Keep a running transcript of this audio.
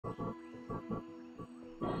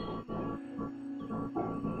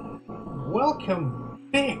welcome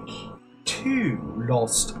back to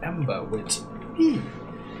Lost Ember with me,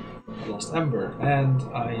 Lost Ember, and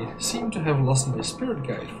I seem to have lost my spirit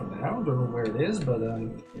guide for now. Don't know where it is, but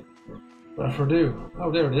without further ado, oh,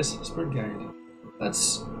 there it is, spirit guide.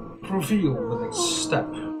 Let's reveal the next step.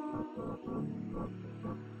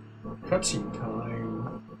 Cutscene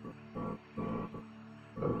time.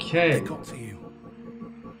 Okay. They got to you.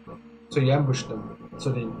 So you ambushed them. So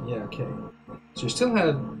they, yeah, okay. So you still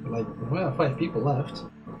had, like, well, 5 people left.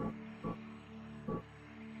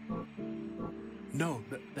 No,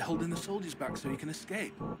 they're holding the soldiers back so you can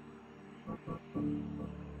escape.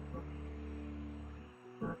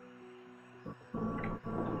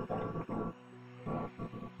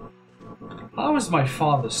 How is my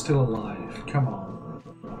father still alive? Come on.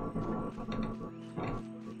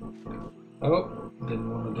 Oh, didn't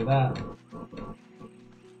want to do that.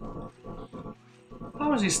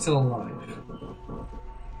 How is he still alive?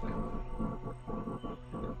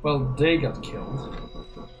 Well, they got killed.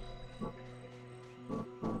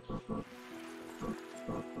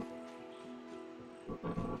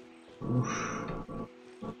 Oof.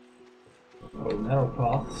 Oh, narrow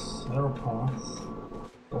paths, narrow paths.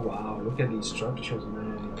 Oh wow, look at these structures,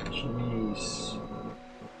 man. Jeez.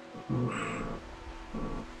 Oof.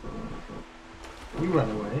 You ran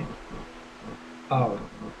away. Oh.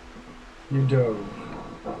 You dove.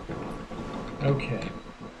 Okay.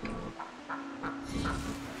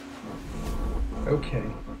 Okay.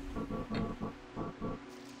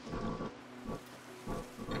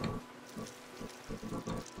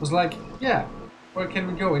 I was like, yeah, where can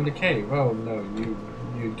we go? In the cave? Oh no,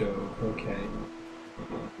 you dove. Okay.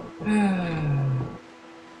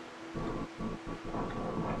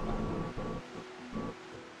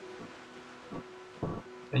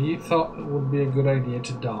 And you thought it would be a good idea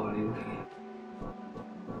to dive.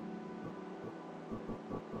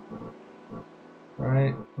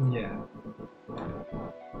 Right? Yeah.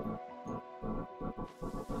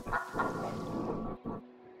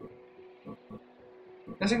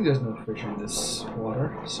 I think there's no fish in this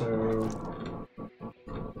water, so...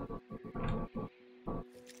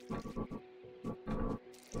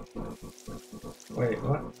 Wait,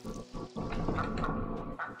 what?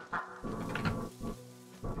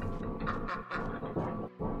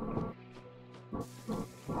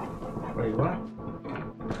 Wait, what?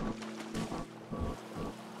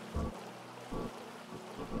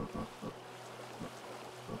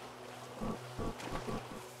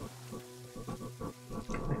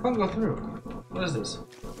 I can't go through. What is this?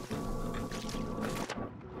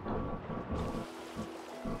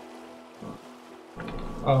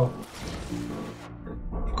 Oh.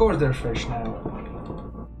 Of course there's fish now.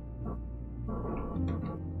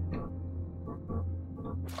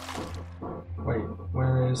 Wait,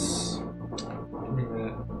 where is... Give me a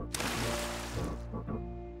minute.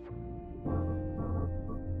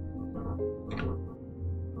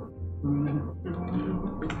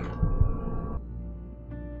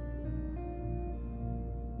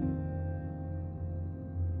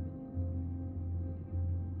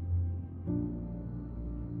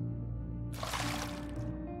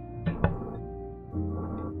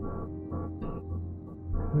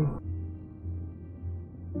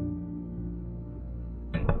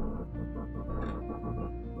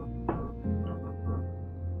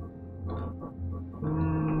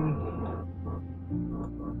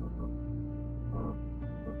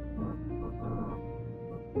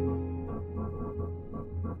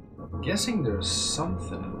 Guessing there's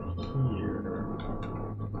something here.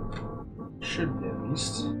 Should be at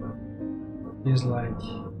least. He's like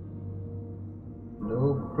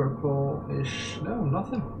no purple-ish. No,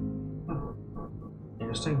 nothing. Huh.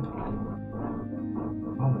 Interesting.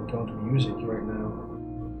 Oh my god, music right now.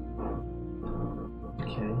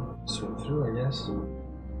 Okay, swim through, I guess.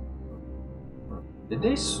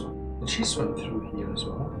 Did she swim through here as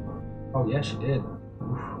well? Oh yeah, she did.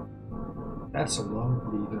 Oof. That's a long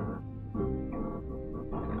breather.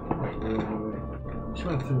 Wait. She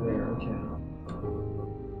went through there, okay.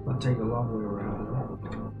 I'll take a long way around.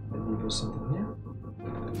 Maybe there's something here.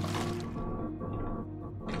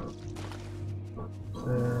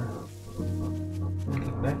 There.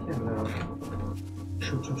 Anything back here? No.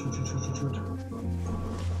 Shoot.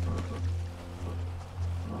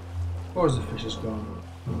 Of course the fish is gone.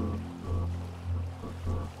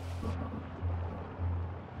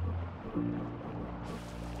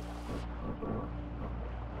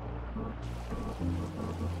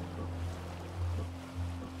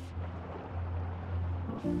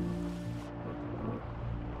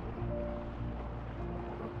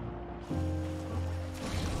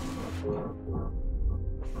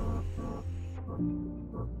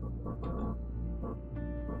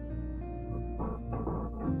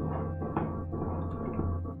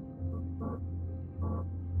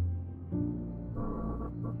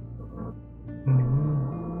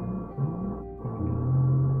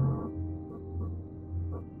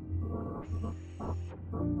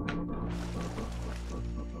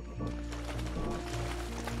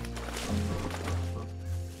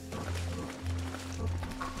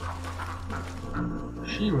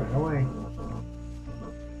 She ran away.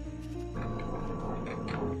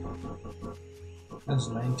 That's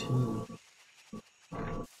 19.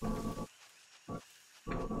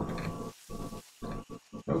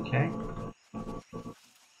 Okay.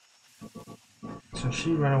 So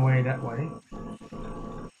she ran away that way.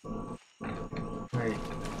 Wait.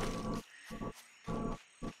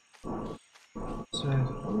 So,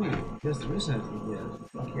 ooh, yes, there is anything here.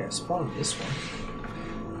 Okay, I spotted this one.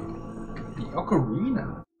 The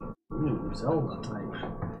ocarina. Ooh, Zelda type.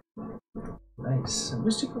 Nice. A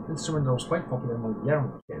musical instrument that was quite popular among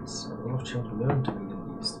young kids, and a lot of children learned to read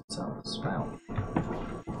in these themselves. Wow.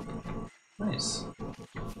 Nice.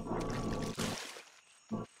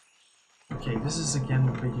 Okay, this is again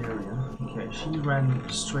a big area. Okay, she ran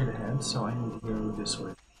straight ahead, so I need to go this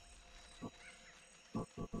way.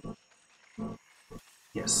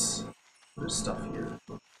 Yes, there's stuff here.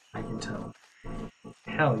 I can tell.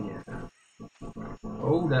 Hell yeah.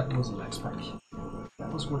 Oh, that was an X-Pack.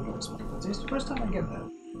 That was worth an X-Pack. This is the first time I get that.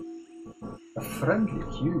 A friendly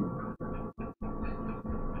cube.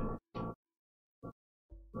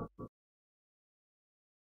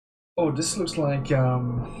 Oh, this looks like, I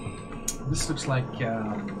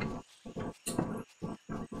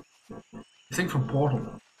think from Portal,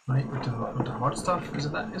 right? With the hard stuff. Is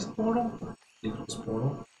it Portal? I think it was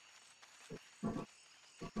Portal.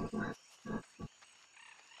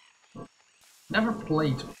 Never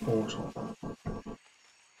played Portal.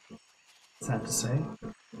 Sad to say.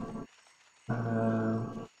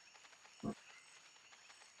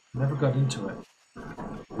 Never got into it.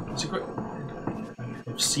 It's a great.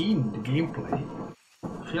 I've seen the gameplay.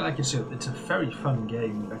 I feel like it's a very fun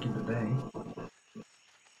game back in the day.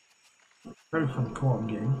 Very fun co-op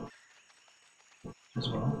game as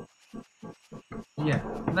well. Yeah,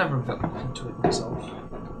 never got into it myself,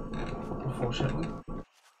 unfortunately.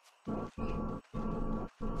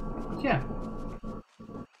 But yeah,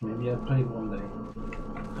 maybe I'll play it one day.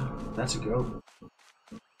 That's a go.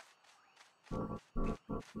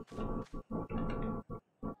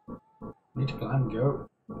 Need to climb go.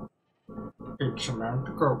 It's a man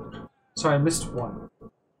to go. So I missed one.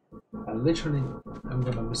 I literally am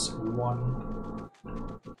gonna miss one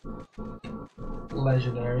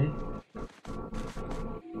legendary.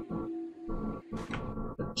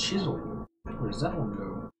 The chisel. Where does that one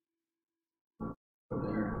go? Over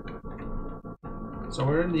there. So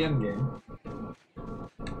we're in the end game.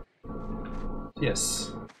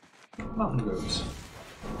 Yes. Mountain goats.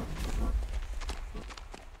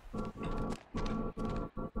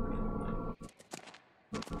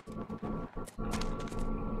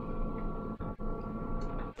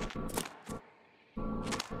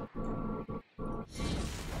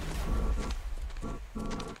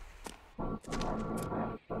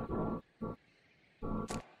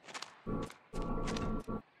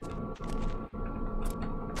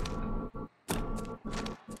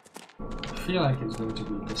 I feel like it's going to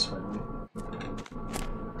be this way.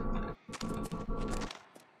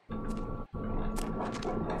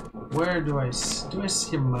 Where do I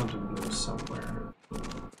see a mountain go somewhere?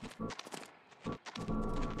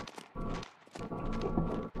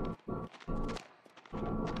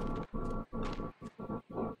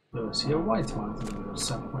 Do I see a white mountain go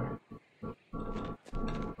somewhere?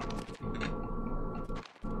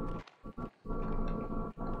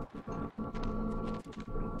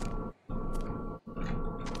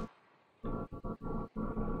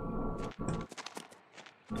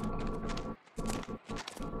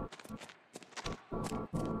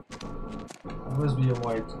 There must be a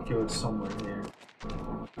white goat somewhere here.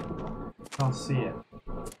 Can't see it.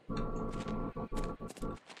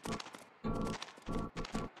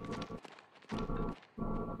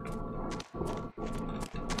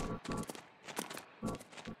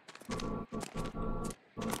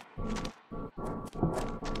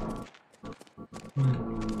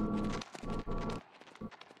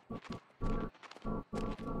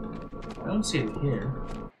 I don't see it here.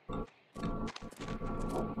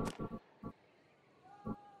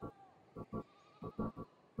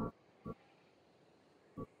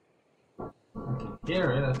 I can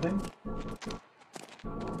hear it, I think.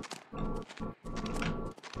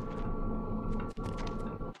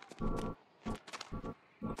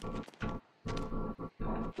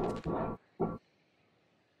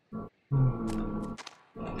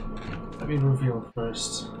 Let me reveal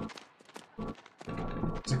first.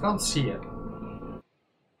 'Cause I can't see it.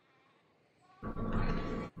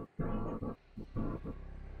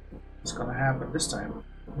 What's gonna happen this time?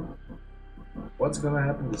 What's gonna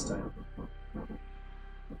happen this time?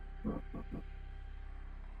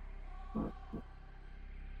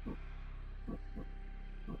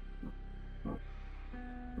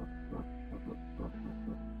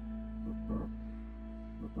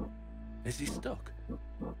 Is he stuck?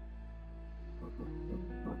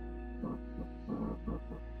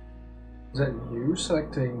 Is that you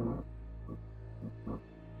selecting?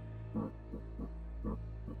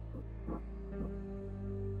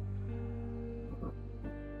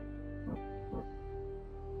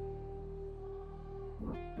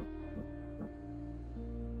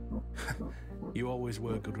 You always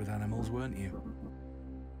were good with animals, weren't you?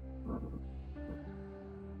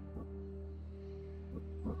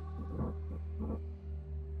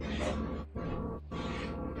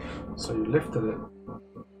 So you lifted it,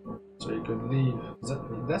 so you could leave.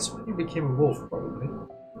 That's when you became a wolf, probably.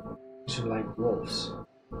 You like wolves.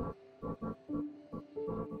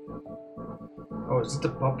 Oh, is it the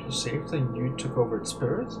pup you saved and you took over its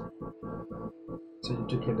spirit? So you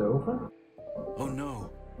took it over? Oh no.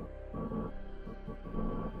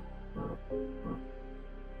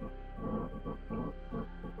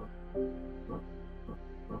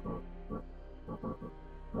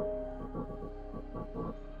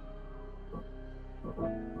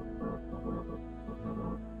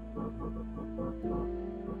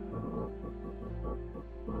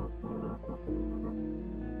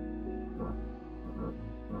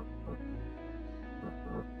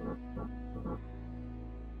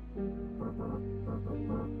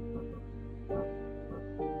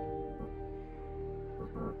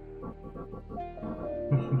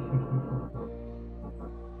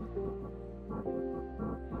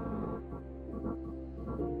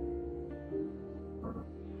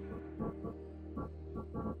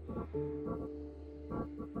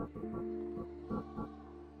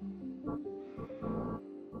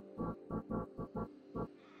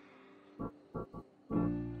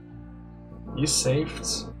 You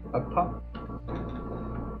saved a pup.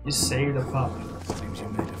 You saved a pup. Seems you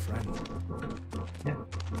made a friend. Yeah.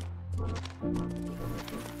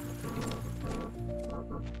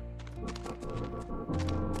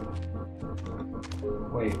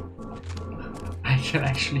 Wait. I can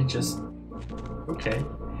actually just... Okay.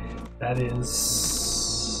 That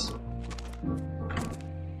is...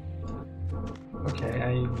 Okay,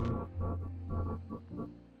 I'm...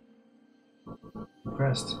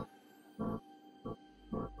 impressed.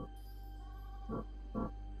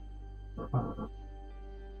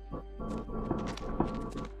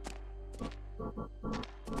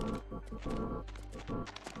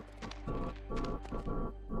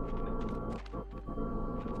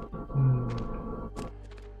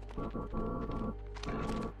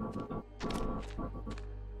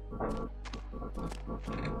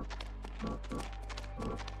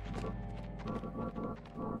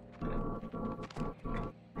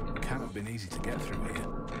 Can't have been easy to get through here.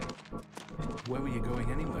 Where were you going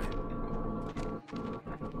anyway?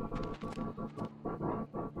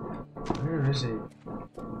 Where is he?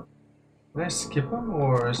 Did I skip him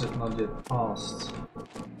or is it not yet passed?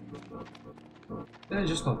 Did I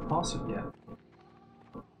just not pass it yet?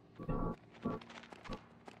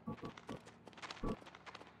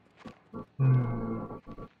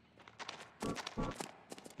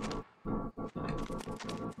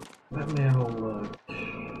 Let me have a look.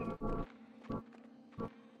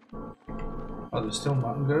 Oh, there's still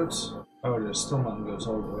mountain goats? Oh, there's still mountain goats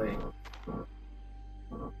all the way.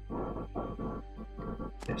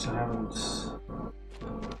 Yes, I haven't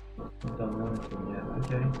done anything yet,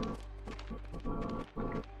 okay.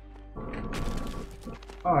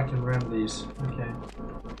 Oh, I can ram these, okay.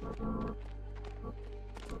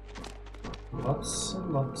 Lots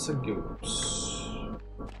and lots of goats.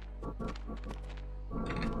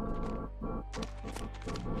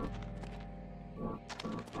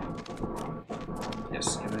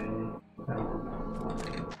 Yes, can I...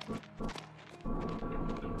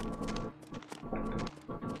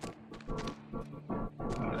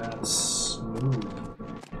 Oh, that's smooth.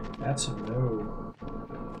 That's a no.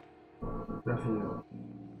 Review.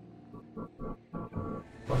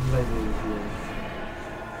 What did I do here?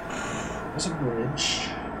 There's a bridge.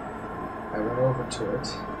 I went over to it.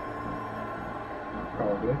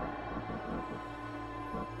 Probably.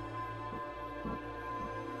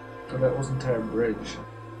 So that was the entire bridge.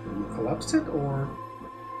 You collapsed it, or?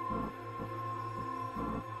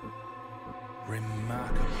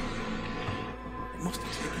 Remarkable. Must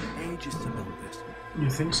have taken ages to build this. You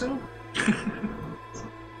think so?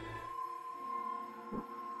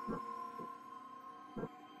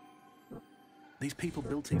 These people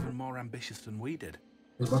built even more ambitious than we did.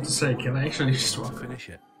 I was about to say, can I actually just Want to finish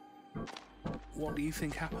it? What do you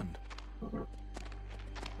think happened?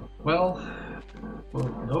 Well, we'll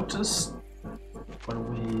notice when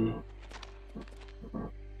we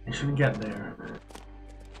actually get there.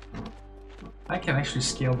 I can actually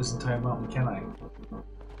scale this entire mountain, can I?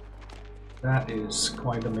 That is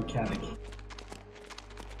quite a mechanic.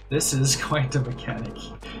 This is quite a mechanic.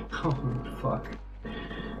 Holy fuck.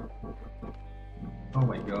 Oh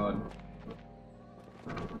my god.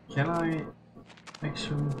 Can I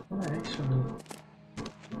actually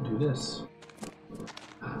do this?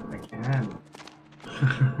 I can.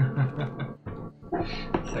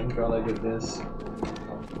 Thank god I did this.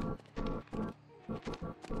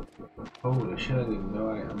 Holy shit, I didn't know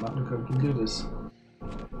a mountain code can do this.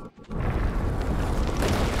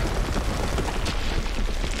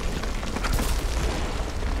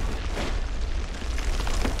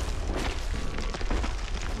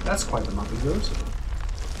 That's quite the mountain code.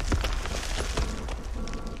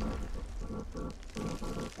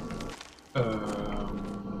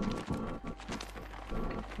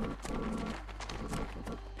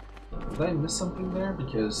 Did I miss something there?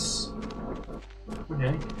 Because...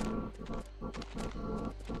 Okay.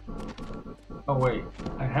 Oh wait,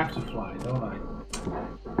 I have to fly, don't I?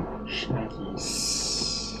 Schnackies.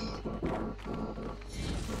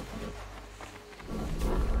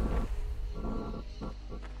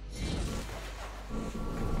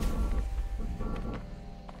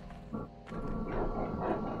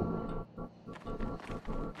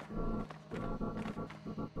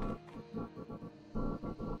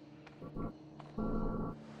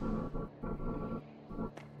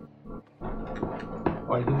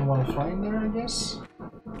 Oh, I didn't want to fly in there, I guess?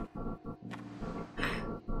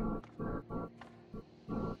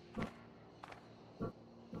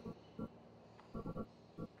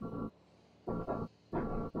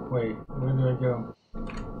 Wait, where do I go?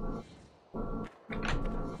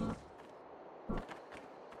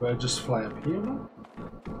 Do I just fly up here now?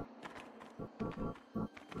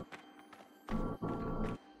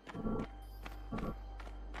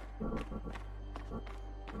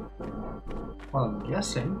 Well, I'm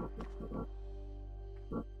guessing.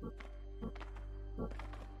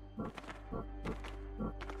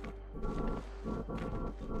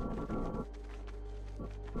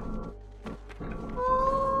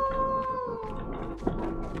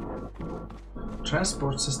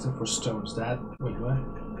 Transport system for stones. That. Wait, what?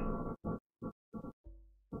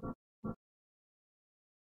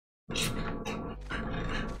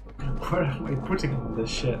 Where am I putting all this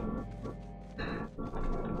shit?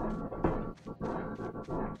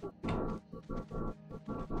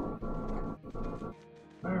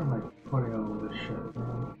 Where am I putting all this shit,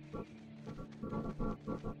 man?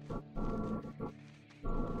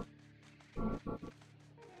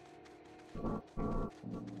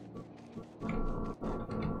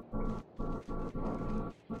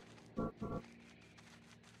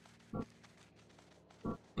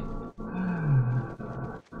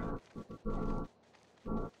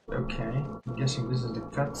 Okay, I'm guessing this is the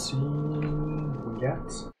cutscene we get.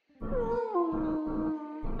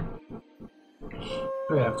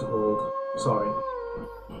 I have to hold. Sorry.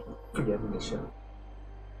 Forgetting this shit.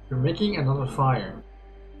 You're making another fire.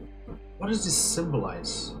 What does this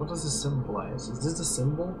symbolize? What does this symbolize? Is this the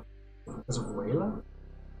symbol as of Wayla?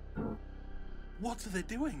 What are they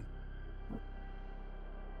doing?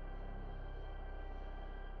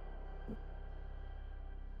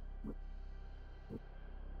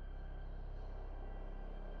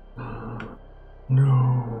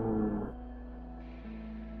 No.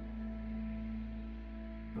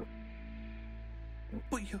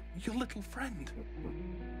 But your little friend.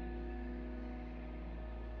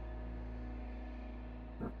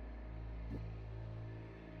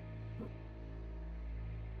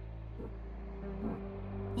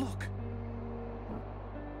 Look.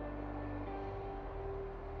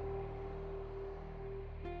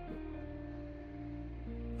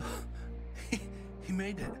 He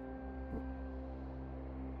made it.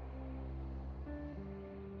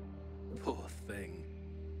 Poor thing.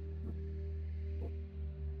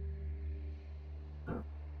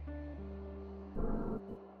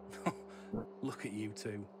 Look at you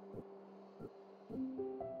two.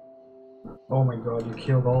 Oh my god, you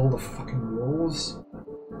killed all the fucking wolves?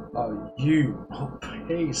 Oh, you. Oh,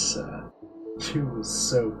 pay, sir. You will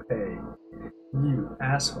so pay. You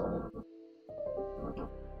asshole.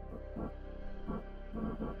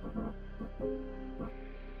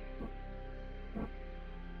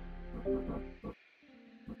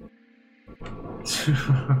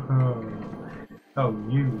 Oh,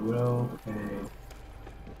 you will pay.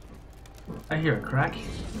 I hear a crack.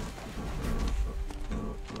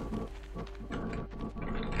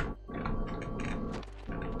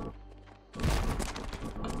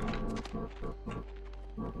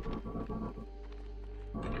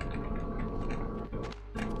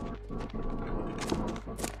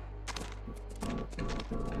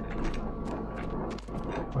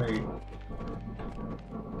 Wait.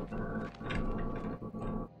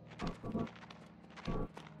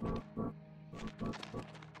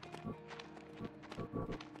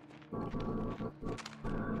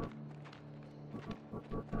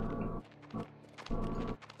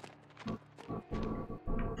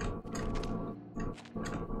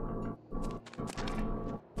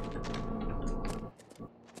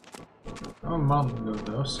 I'm a mountain goat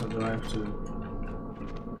though, so do I have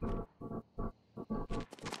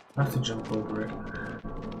to jump over it.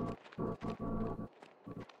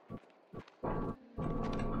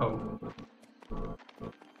 Oh.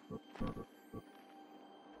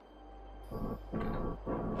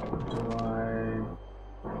 Do I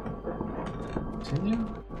continue?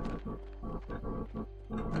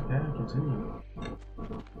 Okay, I continue.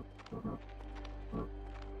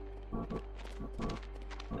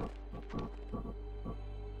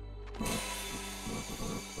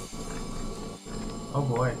 Oh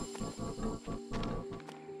boy.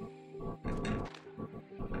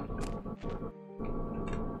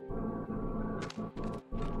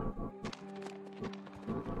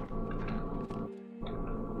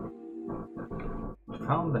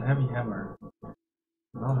 Found the heavy hammer.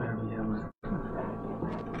 Another heavy hammer.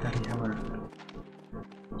 Heavy hammer.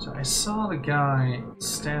 So I saw the guy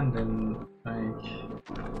standing like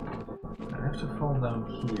I have to fall down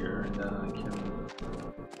here and then I can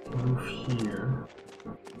move here.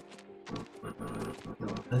 The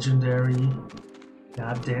legendary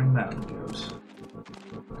goddamn mountain goat.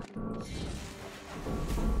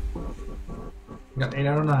 Got 8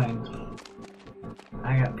 out of 9.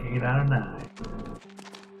 I got 8 out of 9.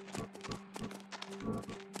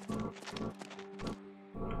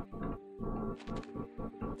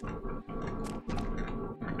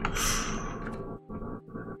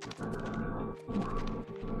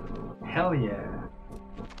 Hell yeah.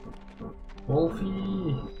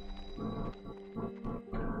 Wolfie.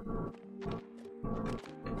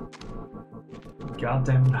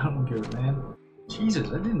 Goddamn mountain goat, man. Jesus,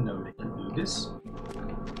 I didn't know they could do this.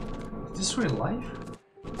 Is this real life?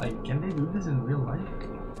 Like, can they do this in real life?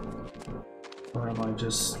 Or am I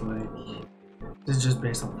just like... This is just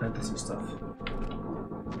based on fantasy stuff.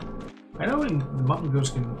 I know the mountain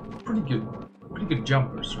goats can pretty good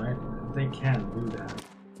jumpers, right? They can do that.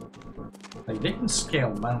 Like, they can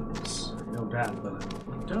scale mountains, I know that, but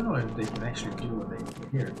I don't know if they can actually do what they do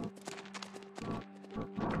here.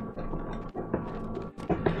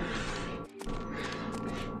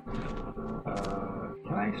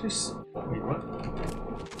 Can I actually... Wait, what?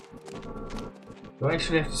 Do I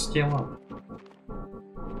actually have to scale up?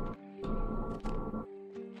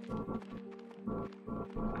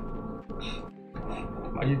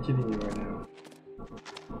 Are you kidding me right now?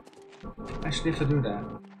 I actually have to do that.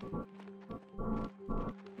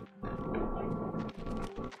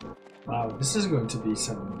 Wow, this is going to be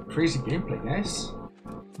some crazy gameplay, guys.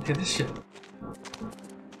 Look at this shit.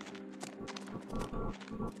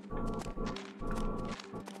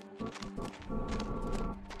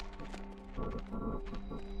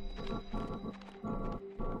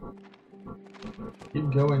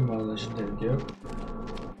 Keep going, my legendary goat.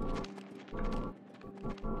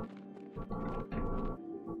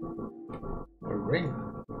 A ring.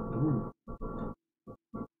 Ooh.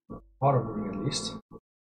 Part of a ring, at least.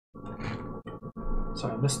 So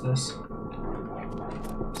I missed this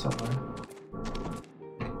somewhere.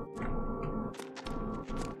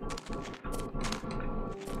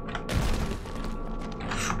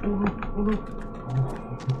 Oh no, oh no.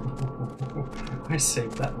 Oh. I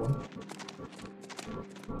saved that one.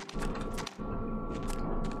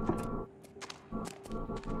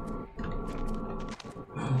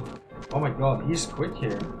 Oh my god, he's quick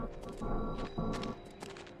here.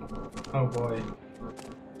 Oh boy.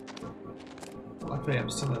 Luckily I'm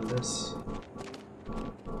still in this.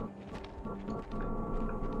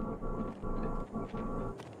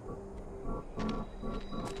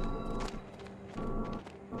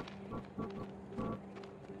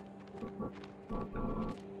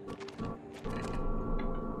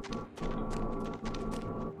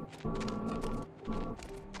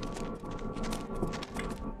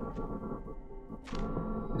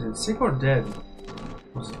 Is it sick or dead?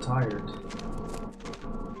 Was it tired?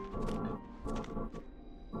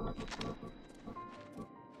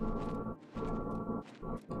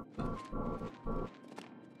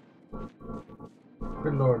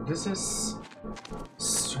 Good lord, this is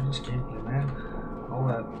strange gameplay, man. All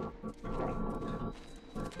that.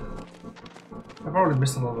 I probably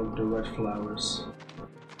missed a lot of the red flowers.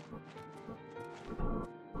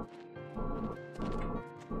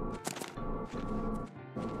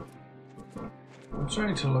 I'm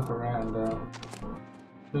trying to look around,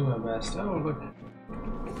 do my best. Oh, look.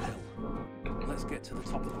 Let's get to the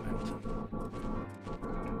top of the mountain.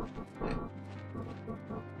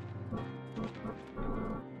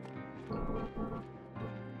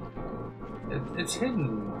 It's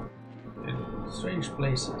hidden in strange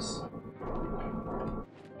places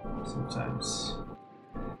sometimes.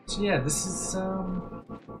 So yeah, this is so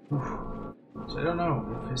I don't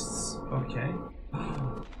know if it's okay.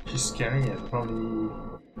 She's scaring it, probably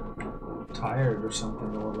tired or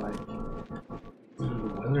something, or like due to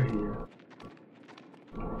the weather here.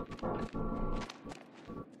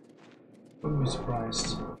 Wouldn't be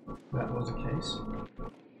surprised if that was the case.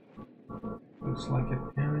 Looks like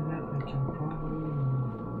an area I can probably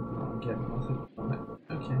get nothing from it.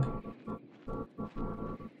 Okay.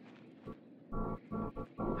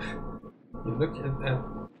 You look at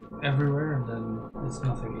everywhere and then it's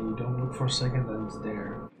nothing, and you don't look for a second and it's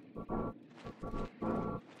there.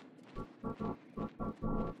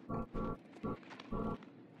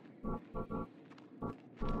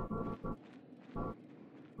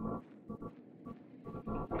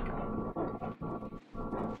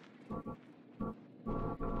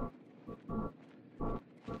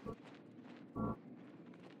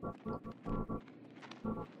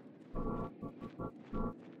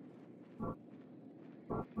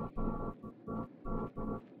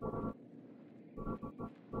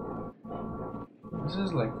 This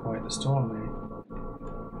is like quite a storm, eh?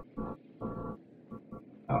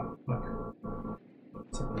 Oh, look.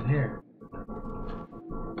 What's up in here?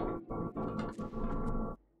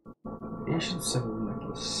 Ancient symbol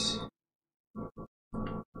necklace.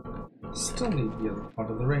 Still need the other part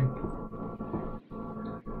of the ring.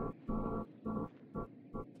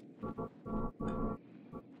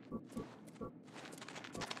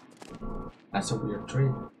 That's a weird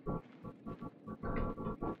tree.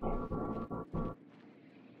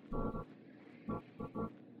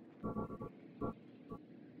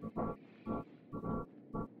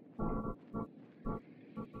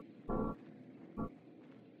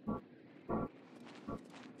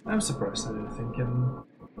 I'm surprised that anything can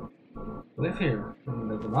live here,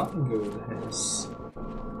 and that the mountain goat has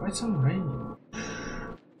quite some range.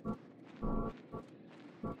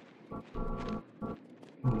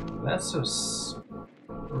 That's just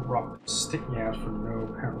a rock sticking out for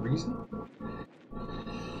no apparent reason.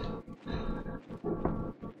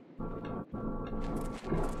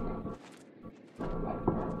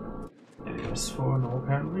 It is for no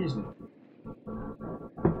apparent reason.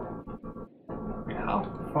 How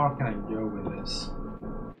far can I go with this?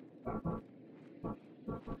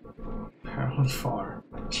 Apparently far.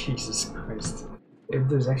 Jesus Christ. If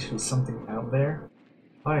there's actually something out there,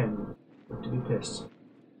 I am going to be pissed.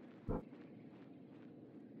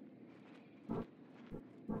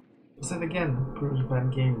 But then again, proves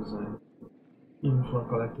bad game design, even for a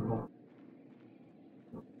collectible.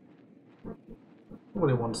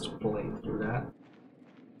 Nobody wants to play through that.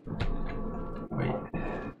 Wait,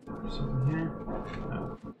 something here?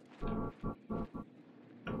 No.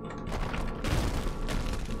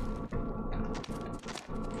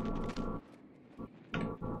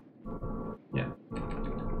 Yeah.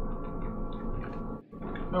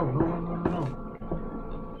 No, no, no, no, no, no.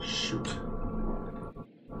 Shoot.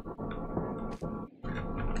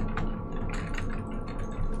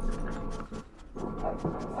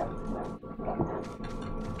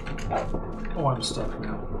 Oh, I'm stuck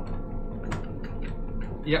now.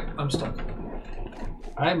 Yep, I'm stuck.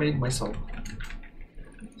 I made myself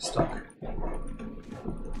stuck.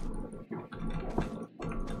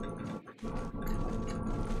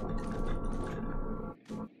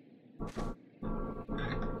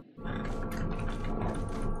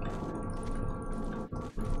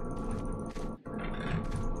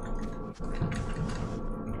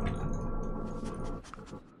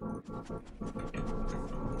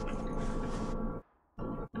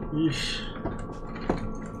 Yeesh.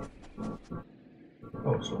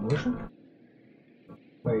 Oh, slow motion?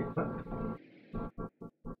 Wait, what?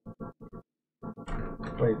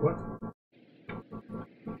 Wait, what?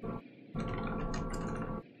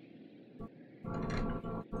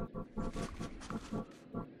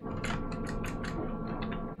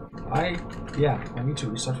 Yeah, I need to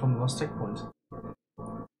restart from the last checkpoint.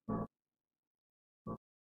 I'm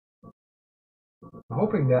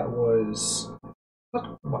hoping that was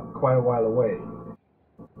not quite a while away.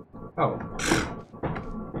 Oh.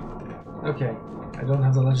 Okay, I don't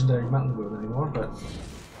have the legendary mountain boot anymore, but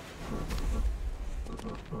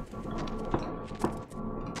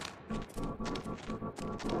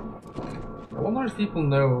I wonder if people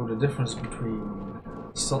know the difference between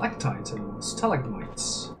stalactites and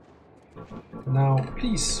stalagmites. Now,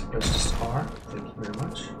 please press R. Thank you very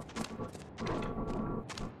much.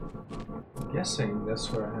 I'm guessing that's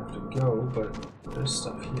where I have to go, but there's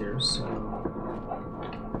stuff here, so...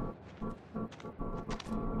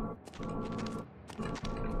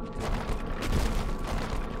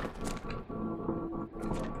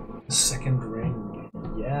 Second ring.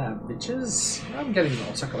 Yeah, bitches. I'm getting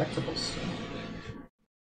lots of collectibles.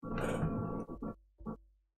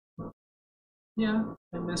 Yeah,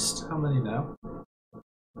 I missed how many now?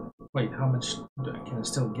 Wait, how much can I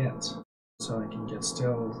still get? So I can get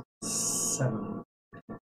still 7.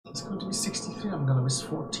 It's going to be 63, I'm gonna miss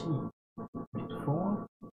 14. Wait, 4,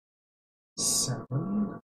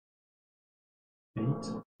 7, 8,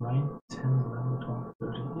 9, 10, 11, 12,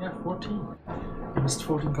 13. Yeah, 14. I missed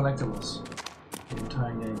 14 collectibles. The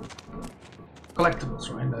entire game. Collectibles,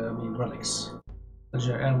 right? I mean relics.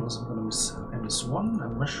 Legendary animals, I'm gonna miss. I miss 1,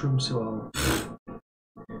 and mushrooms, well.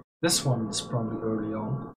 This one is probably early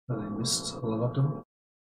on, but I missed a lot of them.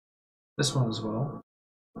 This one as well.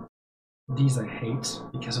 These I hate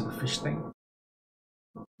because of the fish thing.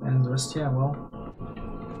 And the rest, yeah, well.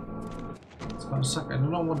 It's gonna suck. I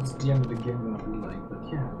don't know what the end of the game gonna be like, but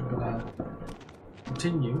yeah, I'm gonna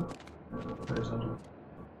continue. There's another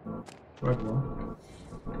red one.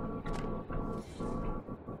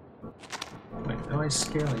 Wait, am I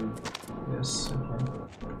scaling? Yes, okay.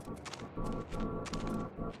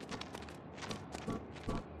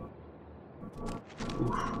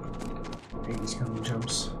 Oof. I hate these kind of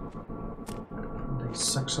jumps. They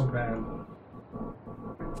suck so bad.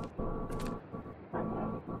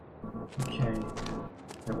 Okay.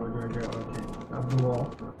 Yeah, where do I go? Okay. Up the wall.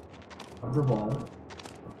 Up the wall.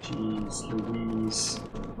 Jeez Louise.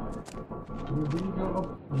 Do we really go up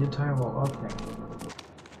the entire wall? Okay.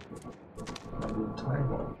 Not the entire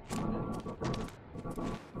wall.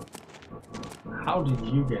 How did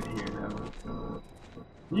you get here now?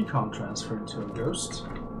 You can't transfer into a ghost.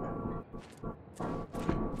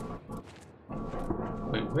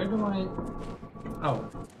 Wait, where do I... Oh.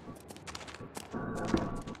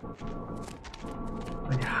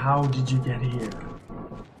 Like, how did you get here?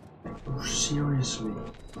 Oh, seriously?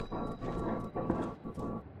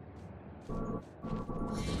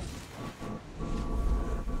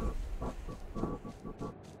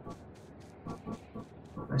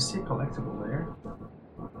 I see a collectible there.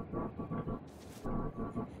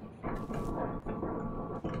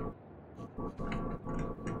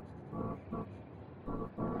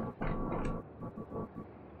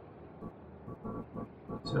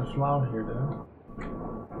 Is there a flower here though?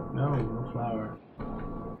 No, no flower.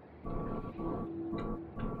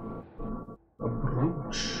 A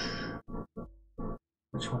brooch.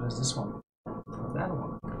 Which one is this one? That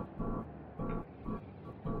one.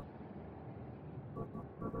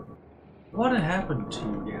 What happened to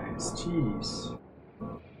you guys? Jeez.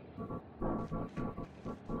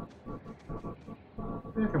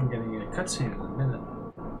 I feel like I'm getting a cutscene in a minute.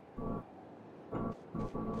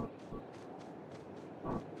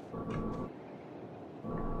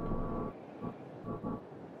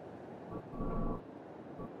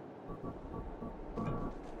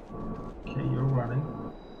 Okay, you're running.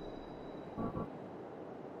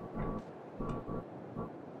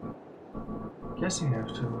 Guessing I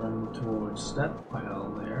have to run towards that pile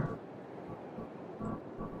there.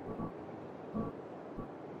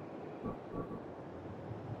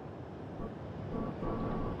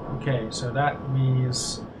 Okay, so that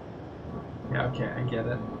means... Yeah, okay, I get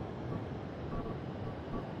it.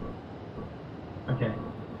 Okay,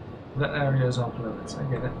 that area is off limits, I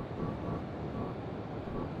get it.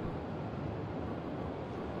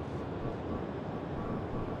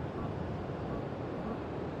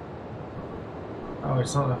 Oh,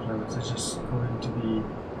 it's not off limits, it's just going to be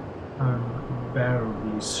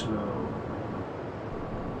unbearably slow.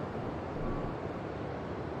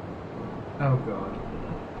 Oh god.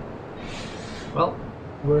 Well,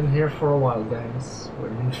 we're in here for a while, guys. We're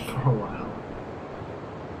in here for a while.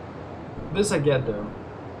 This I get, though.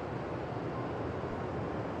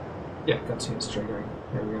 Yeah, cutscene's triggering.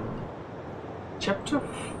 There we go. Chapter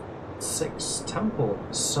 6, Temple of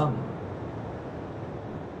the Sun.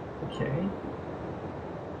 Okay.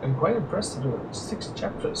 I'm quite impressed to do 6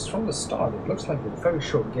 chapters from the start. It looks like a very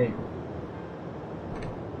short game.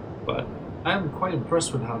 But I'm quite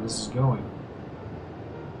impressed with how this is going.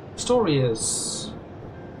 Story is,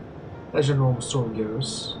 as your normal story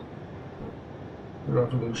goes,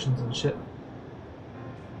 revolutions and shit.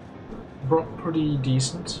 pretty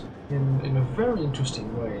decent in a very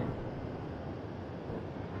interesting way.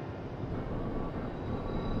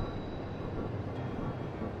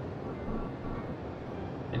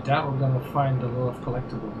 I doubt we're gonna find a lot of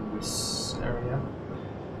collectibles in this area.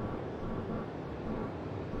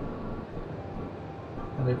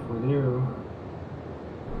 And if we do,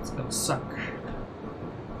 it's gonna suck.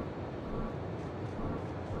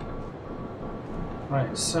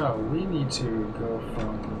 Right, so we need to go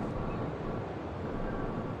from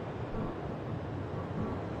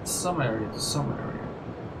some area to some area.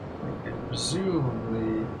 Okay,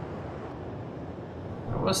 presumably,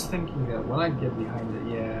 I was thinking that when I get behind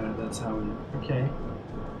it, yeah, that's how we, okay.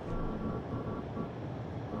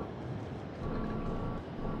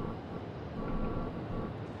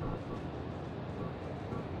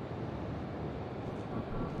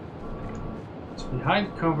 So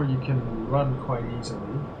behind cover you can run quite easily.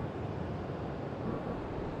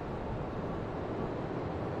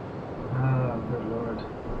 Ah, good lord.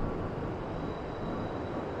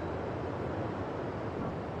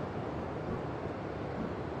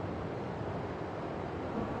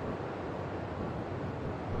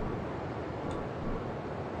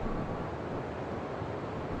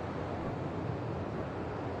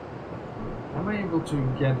 Am I able to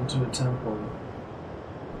get into the temple?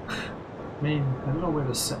 I mean, I don't know where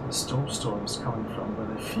the storm is coming from, but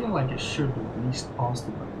I feel like I should at least pass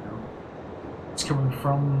it by now. It's coming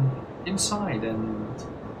from inside, and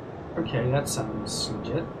okay, that sounds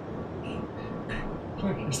legit.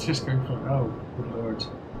 Look, it's just going from, oh, good lord.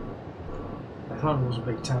 I thought it was a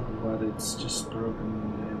big temple, but it's just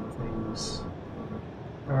broken and things.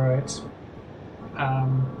 Alright.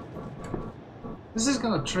 This is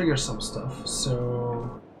gonna trigger some stuff,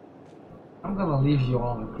 so I'm gonna leave you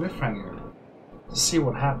on a cliffhanger to see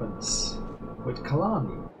what happens with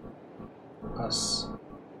Kalani, us,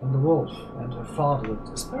 and the wolf, and her father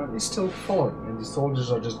that is apparently still following, and the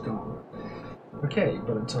soldiers are just gone. Okay,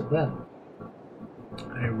 but until then,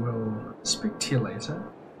 I will speak to you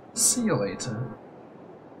later, see you later,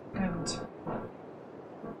 and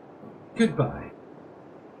goodbye.